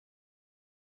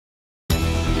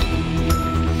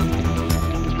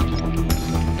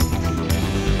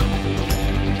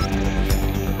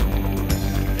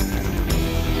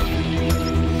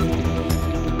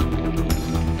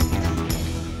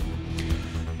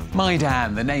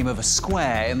Maidan, the name of a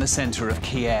square in the centre of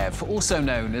Kiev, also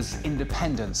known as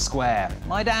Independence Square.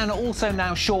 Maidan also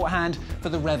now shorthand for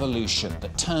the revolution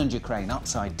that turned Ukraine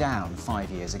upside down 5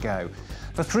 years ago.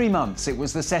 For 3 months, it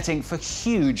was the setting for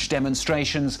huge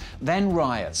demonstrations, then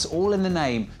riots, all in the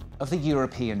name of the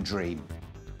European dream.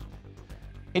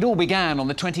 It all began on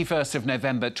the 21st of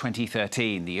November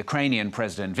 2013. The Ukrainian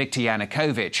President Viktor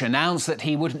Yanukovich announced that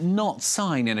he would not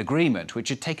sign an agreement which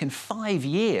had taken 5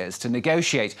 years to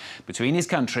negotiate between his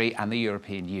country and the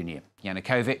European Union.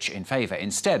 Yanukovych in favour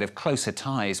instead of closer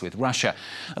ties with Russia.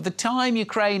 At the time,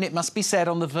 Ukraine, it must be said,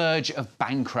 on the verge of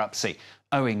bankruptcy,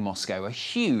 owing Moscow a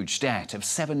huge debt of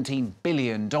 $17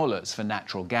 billion for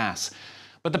natural gas.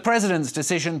 But the president's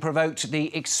decision provoked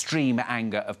the extreme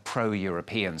anger of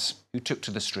pro-Europeans, who took to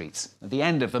the streets. At the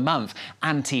end of the month,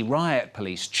 anti-riot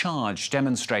police charged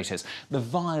demonstrators, the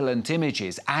violent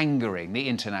images angering the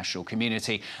international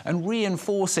community and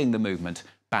reinforcing the movement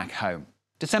back home.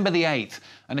 December the 8th,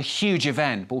 and a huge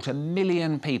event brought 1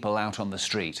 million people out on the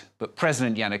street. But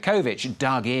President Yanukovych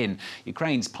dug in,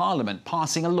 Ukraine's parliament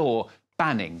passing a law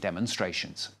banning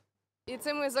demonstrations.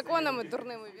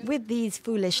 With these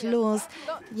foolish laws,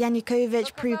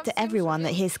 Yanukovych proved to everyone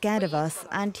that he's scared of us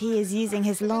and he is using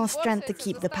his last strength to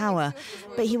keep the power.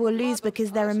 But he will lose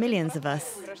because there are millions of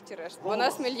us.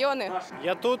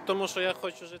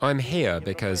 I'm here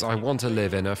because I want to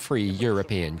live in a free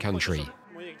European country.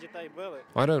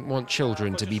 I don't want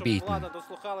children to be beaten.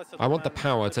 I want the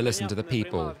power to listen to the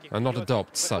people and not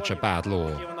adopt such a bad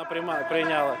law.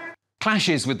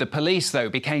 Clashes with the police, though,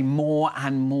 became more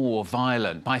and more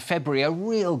violent. By February, a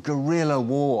real guerrilla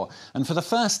war. And for the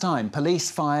first time, police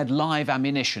fired live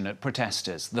ammunition at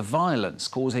protesters, the violence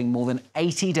causing more than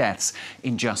 80 deaths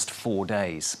in just 4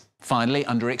 days. Finally,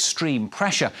 under extreme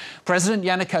pressure, President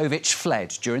Yanukovych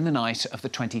fled during the night of the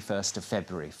 21st of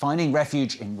February, finding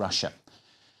refuge in Russia.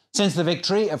 Since the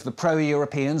victory of the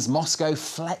pro-Europeans, Moscow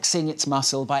flexing its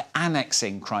muscle by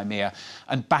annexing Crimea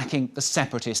and backing the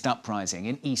separatist uprising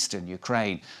in eastern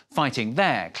Ukraine, fighting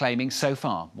there, claiming so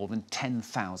far more than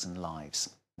 10,000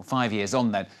 lives. Well, 5 years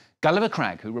on then, Gulliver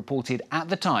Cragg, who reported at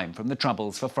the time from the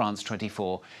Troubles for France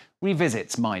 24,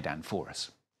 revisits Maidan for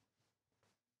us.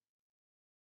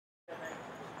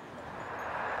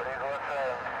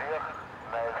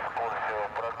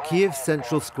 Kiev's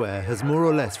central square has more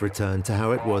or less returned to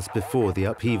how it was before the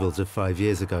upheavals of 5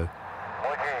 years ago.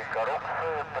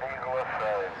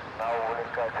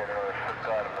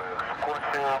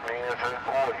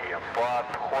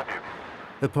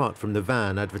 Apart from the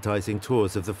van advertising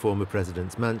tours of the former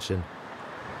president's mansion,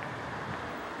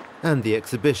 and the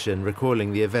exhibition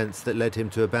recalling the events that led him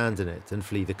to abandon it and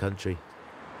flee the country.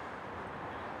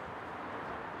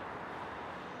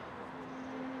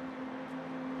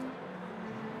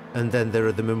 And then there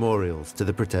are the memorials to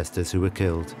the protesters who were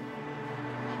killed.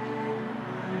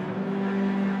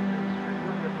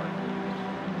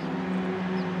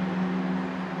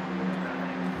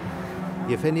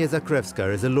 Yevgenia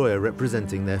Zakrevska is a lawyer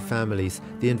representing their families.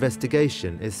 The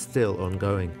investigation is still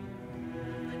ongoing.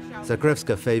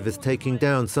 Zakrevska favours taking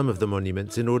down some of the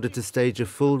monuments in order to stage a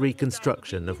full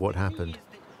reconstruction of what happened.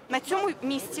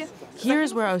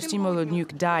 Here's where Oust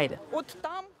died.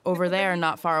 Over there,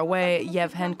 not far away,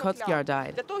 Yevhen Kotyar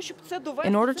died.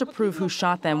 In order to prove who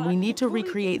shot them, we need to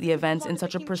recreate the events in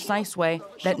such a precise way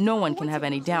that no one can have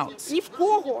any doubts.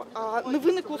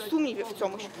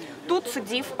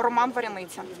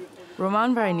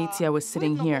 Roman Varenitsia was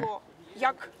sitting here.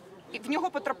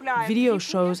 Video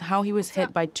shows how he was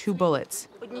hit by 2 bullets.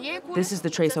 This is the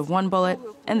trace of 1 bullet,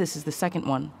 and this is the second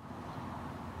one.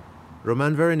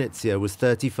 Roman Varenitsia was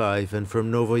 35 and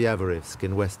from Novoyavorivsk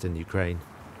in western Ukraine.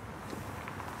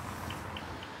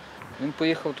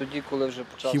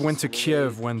 He went to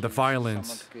Kiev when the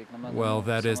violence, well,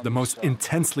 that is, the most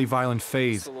intensely violent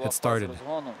phase had started,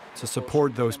 to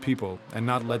support those people and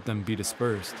not let them be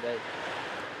dispersed.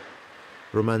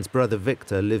 Roman's brother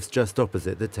Viktor lives just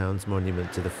opposite the town's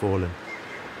monument to the fallen.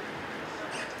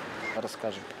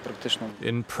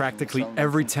 In practically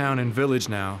every town and village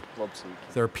now,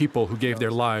 there are people who gave their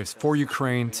lives for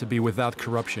Ukraine to be without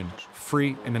corruption,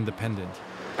 free and independent.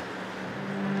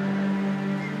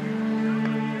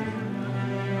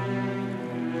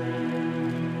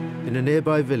 In a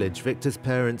nearby village, Viktor's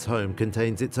parents' home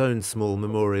contains its own small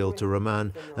memorial to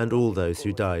Roman and all those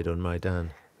who died on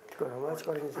Maidan.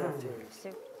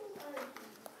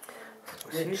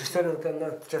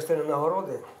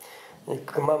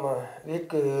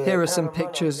 Here are some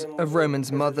pictures of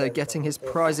Roman's mother getting his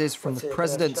prizes from the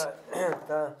president.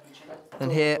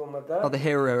 And here are the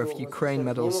Hero of Ukraine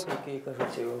medals.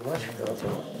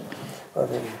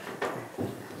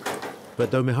 But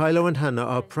though Mihailo and Hanna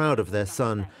are proud of their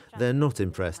son, they're not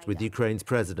impressed with Ukraine's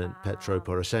president, Petro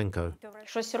Poroshenko.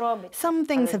 Some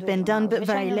things have been done, but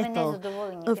very little.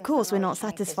 Of course, we're not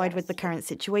satisfied with the current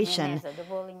situation.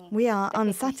 We are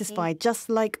unsatisfied, just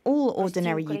like all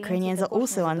ordinary Ukrainians are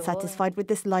also unsatisfied with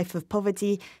this life of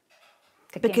poverty,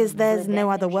 because there's no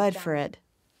other word for it.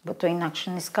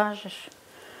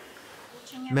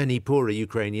 Many poorer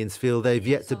Ukrainians feel they've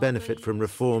yet to benefit from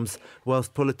reforms,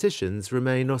 whilst politicians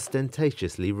remain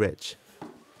ostentatiously rich.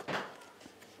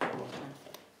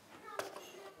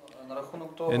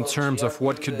 In terms of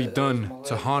what could be done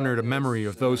to honor the memory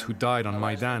of those who died on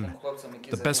Maidan,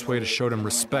 the best way to show them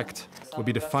respect would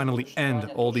be to finally end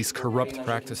all these corrupt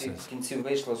practices.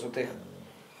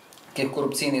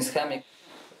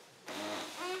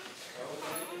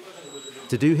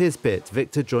 To do his bit,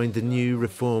 Viktor joined the new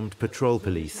reformed patrol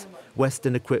police,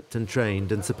 Western equipped and trained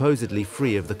and supposedly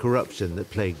free of the corruption that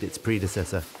plagued its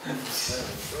predecessor.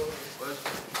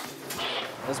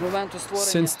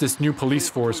 Since this new police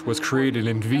force was created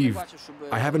in Lviv,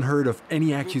 I haven't heard of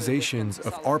any accusations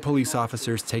of our police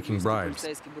officers taking bribes.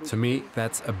 To me,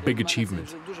 that's a big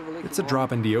achievement. It's a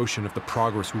drop in the ocean of the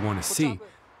progress we want to see,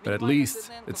 but at least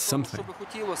it's something.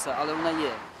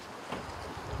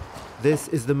 This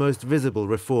is the most visible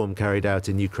reform carried out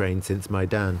in Ukraine since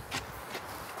Maidan.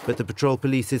 But the patrol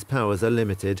police's powers are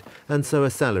limited, and so are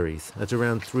salaries, at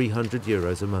around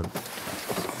 €300 a month.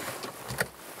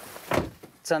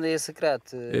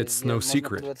 It's no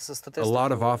secret. A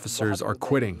lot of officers are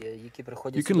quitting.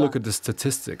 You can look at the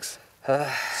statistics.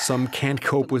 Some can't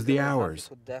cope with the hours.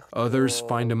 Others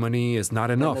find the money is not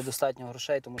enough.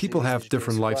 People have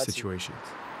different life situations.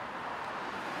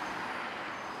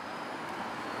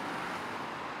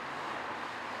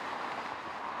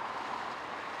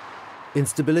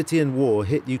 Instability and war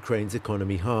hit Ukraine's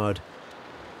economy hard.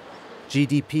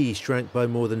 GDP shrank by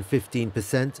more than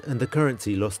 15% and the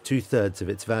currency lost 2/3 of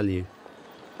its value.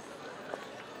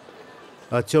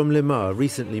 Artyom Lemar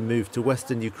recently moved to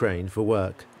Western Ukraine for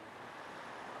work.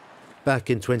 Back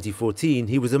in 2014,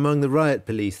 he was among the riot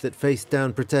police that faced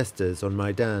down protesters on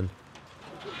Maidan.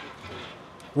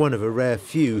 One of a rare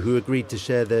few who agreed to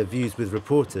share their views with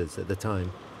reporters at the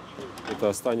time.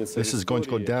 This is going to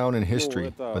go down in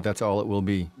history, but that's all it will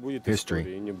be, history.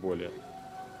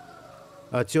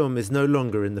 Artyom is no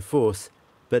longer in the force,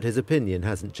 but his opinion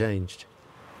hasn't changed.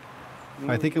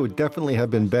 I think it would definitely have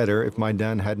been better if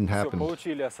Maidan hadn't happened.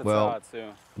 Well,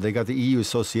 they got the EU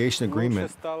association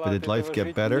agreement, but did life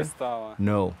get better?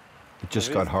 No, it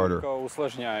just got harder.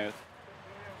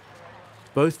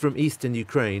 Both from eastern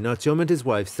Ukraine, Artyom and his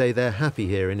wife say they're happy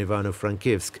here in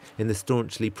Ivano-Frankivsk, in the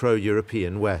staunchly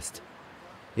pro-European West.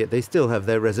 Yet they still have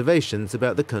their reservations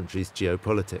about the country's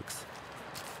geopolitics.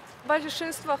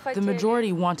 The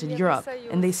majority wanted Europe,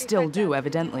 and they still do,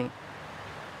 evidently.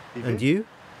 And you?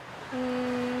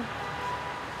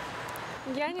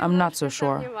 I'm not so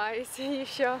sure.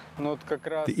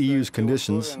 The EU's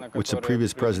conditions, which the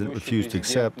previous president refused to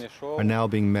accept, are now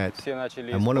being met,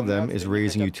 and one of them is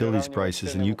raising utilities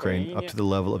prices in Ukraine up to the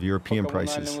level of European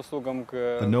prices.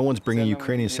 But no one's bringing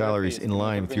Ukrainian salaries in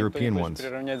line with European ones.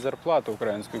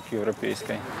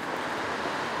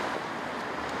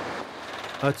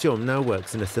 Artyom now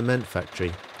works in a cement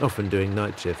factory, often doing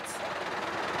night shifts.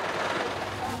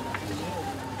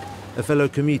 A fellow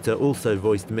commuter also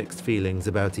voiced mixed feelings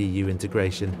about EU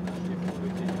integration.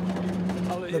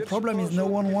 The problem is no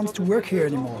one wants to work here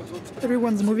anymore.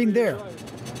 Everyone's moving there.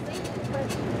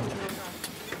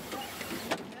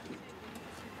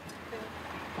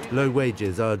 Low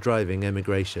wages are driving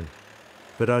emigration,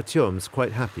 but Artyom's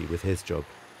quite happy with his job.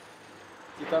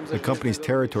 The company's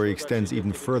territory extends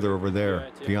even further over there,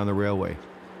 beyond the railway.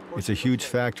 It's a huge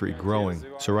factory, growing,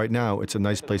 so right now it's a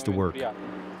nice place to work.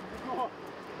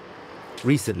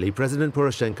 Recently, President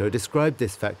Poroshenko described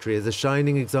this factory as a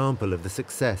shining example of the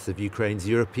success of Ukraine's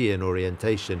European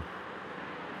orientation.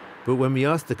 But when we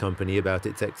asked the company about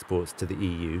its exports to the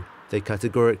EU, they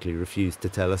categorically refused to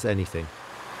tell us anything.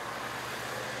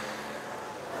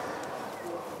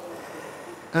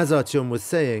 As Artyom was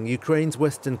saying, Ukraine's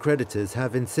Western creditors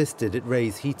have insisted it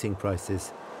raise heating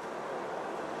prices.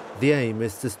 The aim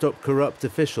is to stop corrupt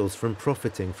officials from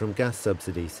profiting from gas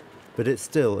subsidies, but it's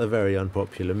still a very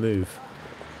unpopular move.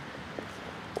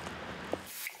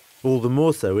 All the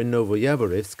more so in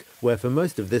Novoyavorivsk, where for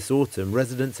most of this autumn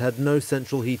residents had no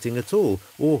central heating at all,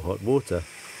 or hot water.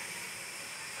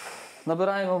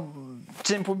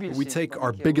 We take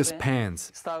our biggest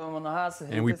pans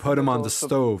and we put them on the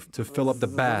stove to fill up the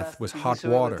bath with hot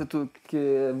water.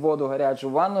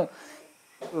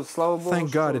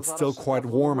 Thank God it's still quite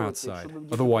warm outside.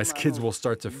 Otherwise, kids will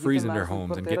start to freeze in their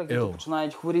homes and get ill.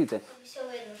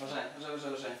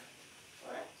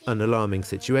 An alarming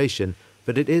situation,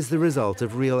 but it is the result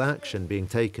of real action being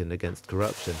taken against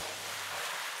corruption.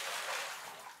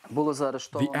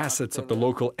 The assets of the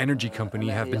local energy company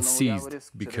have been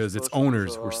seized because its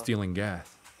owners were stealing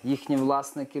gas.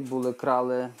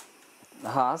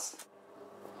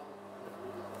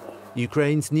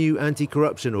 Ukraine's new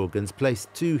anti-corruption organs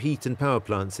placed 2 heat and power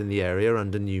plants in the area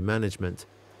under new management.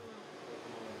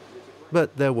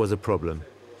 But there was a problem.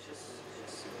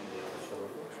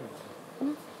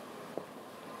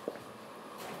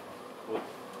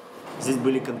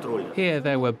 Here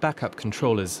there were backup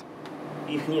controllers.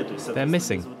 They're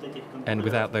missing, and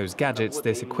without those gadgets,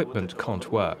 this equipment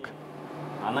can't work.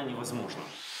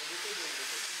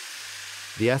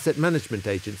 The Asset Management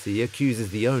Agency accuses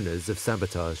the owners of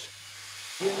sabotage.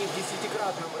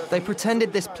 They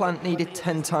pretended this plant needed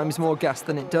 10 times more gas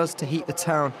than it does to heat the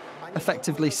town,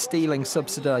 effectively stealing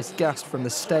subsidized gas from the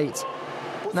state.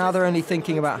 Now they're only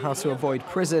thinking about how to avoid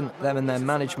prison, them and their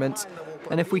management.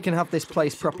 And if we can have this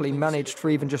place properly managed for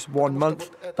even just 1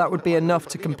 month, that would be enough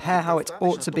to compare how it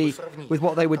ought to be with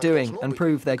what they were doing and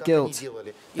prove their guilt.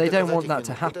 They don't want that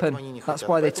to happen. That's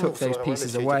why they took those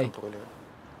pieces away.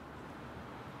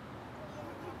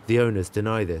 The owners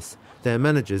deny this. Their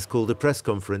managers called a press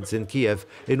conference in Kiev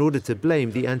in order to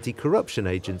blame the anti-corruption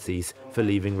agencies for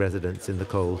leaving residents in the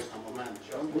cold.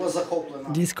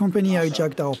 This company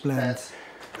hijacked our plant,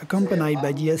 accompanied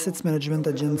by the Assets Management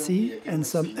Agency and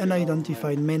some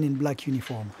unidentified men in black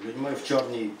uniform.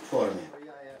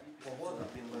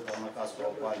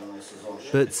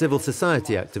 But civil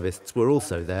society activists were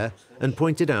also there and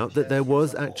pointed out that there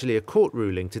was actually a court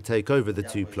ruling to take over the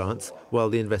 2 plants while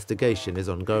the investigation is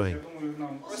ongoing.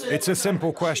 It's a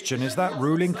simple question. Is that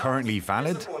ruling currently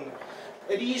valid?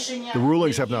 The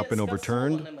rulings have not been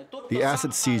overturned. The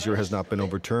asset seizure has not been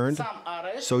overturned.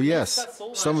 So yes,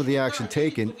 some of the action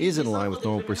taken is in line with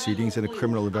normal proceedings in a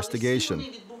criminal investigation.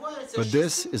 But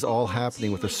this is all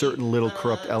happening with a certain little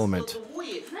corrupt element.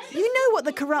 You know what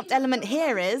the corrupt element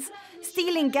here is?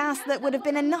 Stealing gas that would have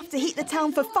been enough to heat the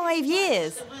town for 5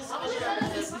 years.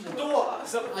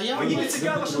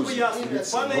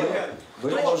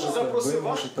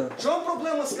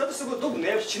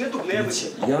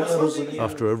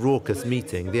 After a raucous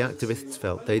meeting, the activists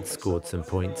felt they'd scored some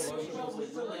points.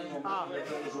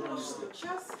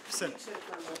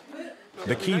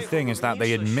 The key thing is that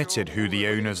they admitted who the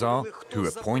owners are, who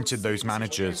appointed those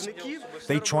managers.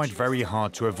 They tried very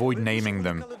hard to avoid naming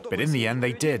them, but in the end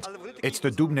they did. It's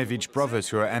the Dubnevich brothers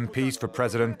who are MPs for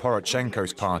President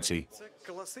Poroshenko's party.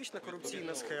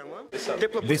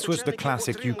 This was the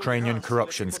classic Ukrainian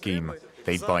corruption scheme.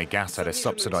 They'd buy gas at a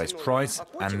subsidized price,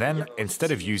 and then,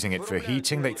 instead of using it for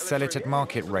heating, they'd sell it at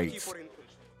market rates.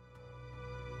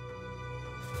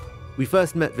 We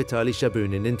first met Vitaly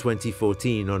Shabunin in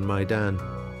 2014 on Maidan.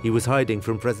 He was hiding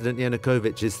from President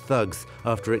Yanukovych's thugs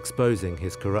after exposing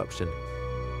his corruption.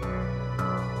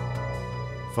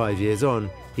 5 years on,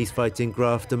 he's fighting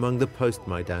graft among the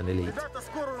post-Maidan elite,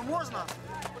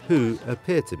 who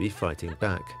appear to be fighting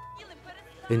back.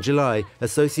 In July,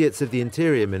 associates of the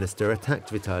Interior Minister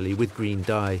attacked Vitaly with green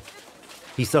dye.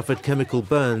 He suffered chemical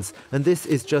burns, and this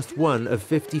is just one of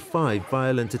 55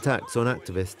 violent attacks on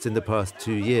activists in the past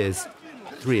 2 years,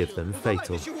 3 of them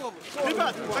fatal.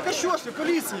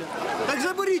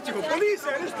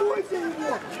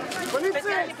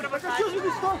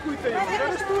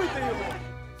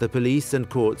 The police and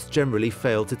courts generally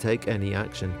fail to take any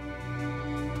action.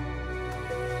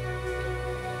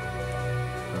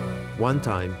 One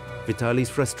time, Vitaly's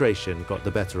frustration got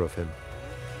the better of him.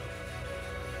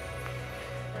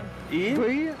 Are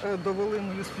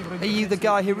you the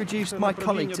guy who reduced my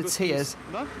colleague to tears,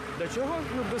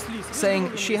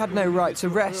 saying she had no right to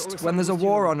rest when there's a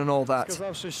war on and all that?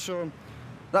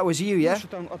 That was you, yeah?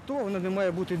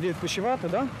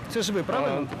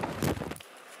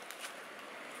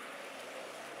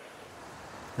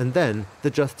 And then the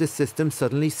justice system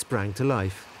suddenly sprang to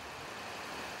life.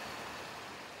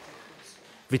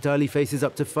 Vitaly faces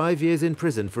up to 5 years in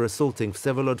prison for assaulting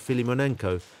Vsevolod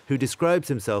Filimonenko, who describes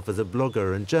himself as a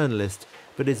blogger and journalist,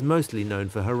 but is mostly known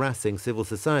for harassing civil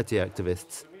society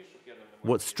activists.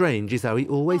 What's strange is how he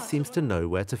always seems to know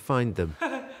where to find them.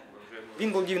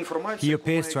 He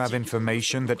appears to have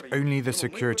information that only the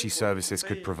security services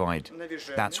could provide.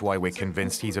 That's why we're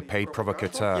convinced he's a paid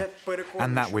provocateur,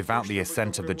 and that without the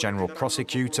assent of the general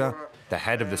prosecutor, the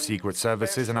head of the secret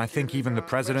services, and I think even the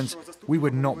president, we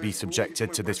would not be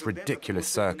subjected to this ridiculous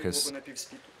circus.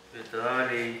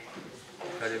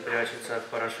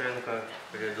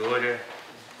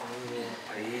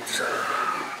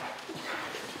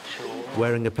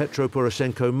 Wearing a Petro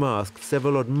Poroshenko mask,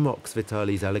 Vsevolod mocks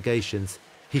Vitaly's allegations.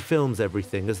 He films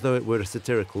everything as though it were a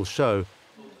satirical show.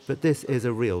 But this is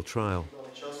a real trial.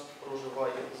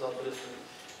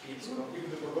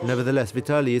 Nevertheless,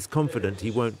 Vitaly is confident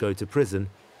he won't go to prison.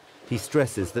 He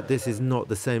stresses that this is not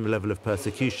the same level of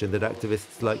persecution that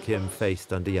activists like him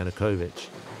faced under Yanukovych.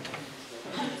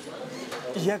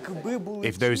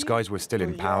 If those guys were still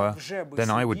in power, then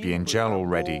I would be in jail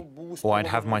already, or I'd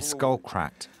have my skull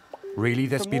cracked. Really,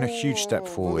 there's been a huge step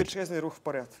forward.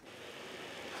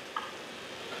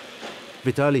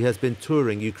 Vitaly has been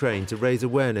touring Ukraine to raise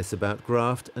awareness about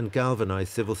graft and galvanize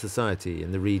civil society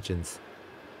in the regions.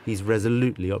 He's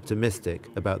resolutely optimistic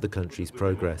about the country's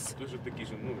progress.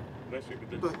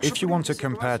 If you want to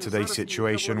compare today's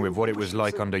situation with what it was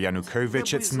like under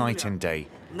Yanukovych, it's night and day.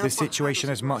 The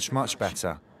situation is much, much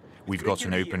better. We've got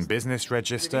an open business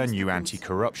register, new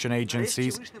anti-corruption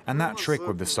agencies, and that trick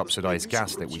with the subsidized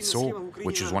gas that we saw,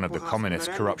 which was one of the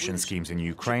commonest corruption schemes in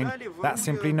Ukraine, that's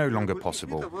simply no longer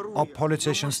possible. Are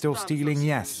politicians still stealing?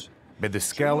 Yes, but the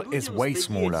scale is way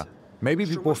smaller. Maybe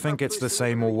people think it's the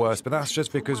same or worse, but that's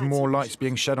just because more light's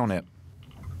being shed on it.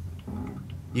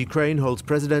 Ukraine holds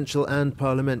presidential and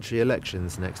parliamentary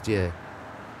elections next year.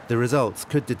 The results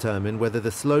could determine whether the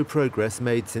slow progress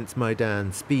made since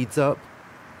Maidan speeds up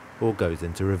or goes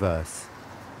into reverse.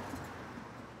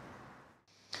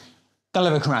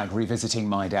 Gulliver Cragg revisiting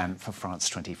Maidan for France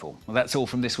 24. Well, that's all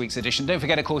from this week's edition. Don't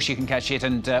forget, of course, you can catch it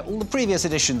and all the previous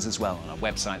editions as well on our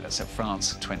website. That's at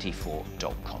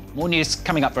france24.com. More news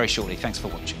coming up very shortly. Thanks for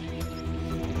watching.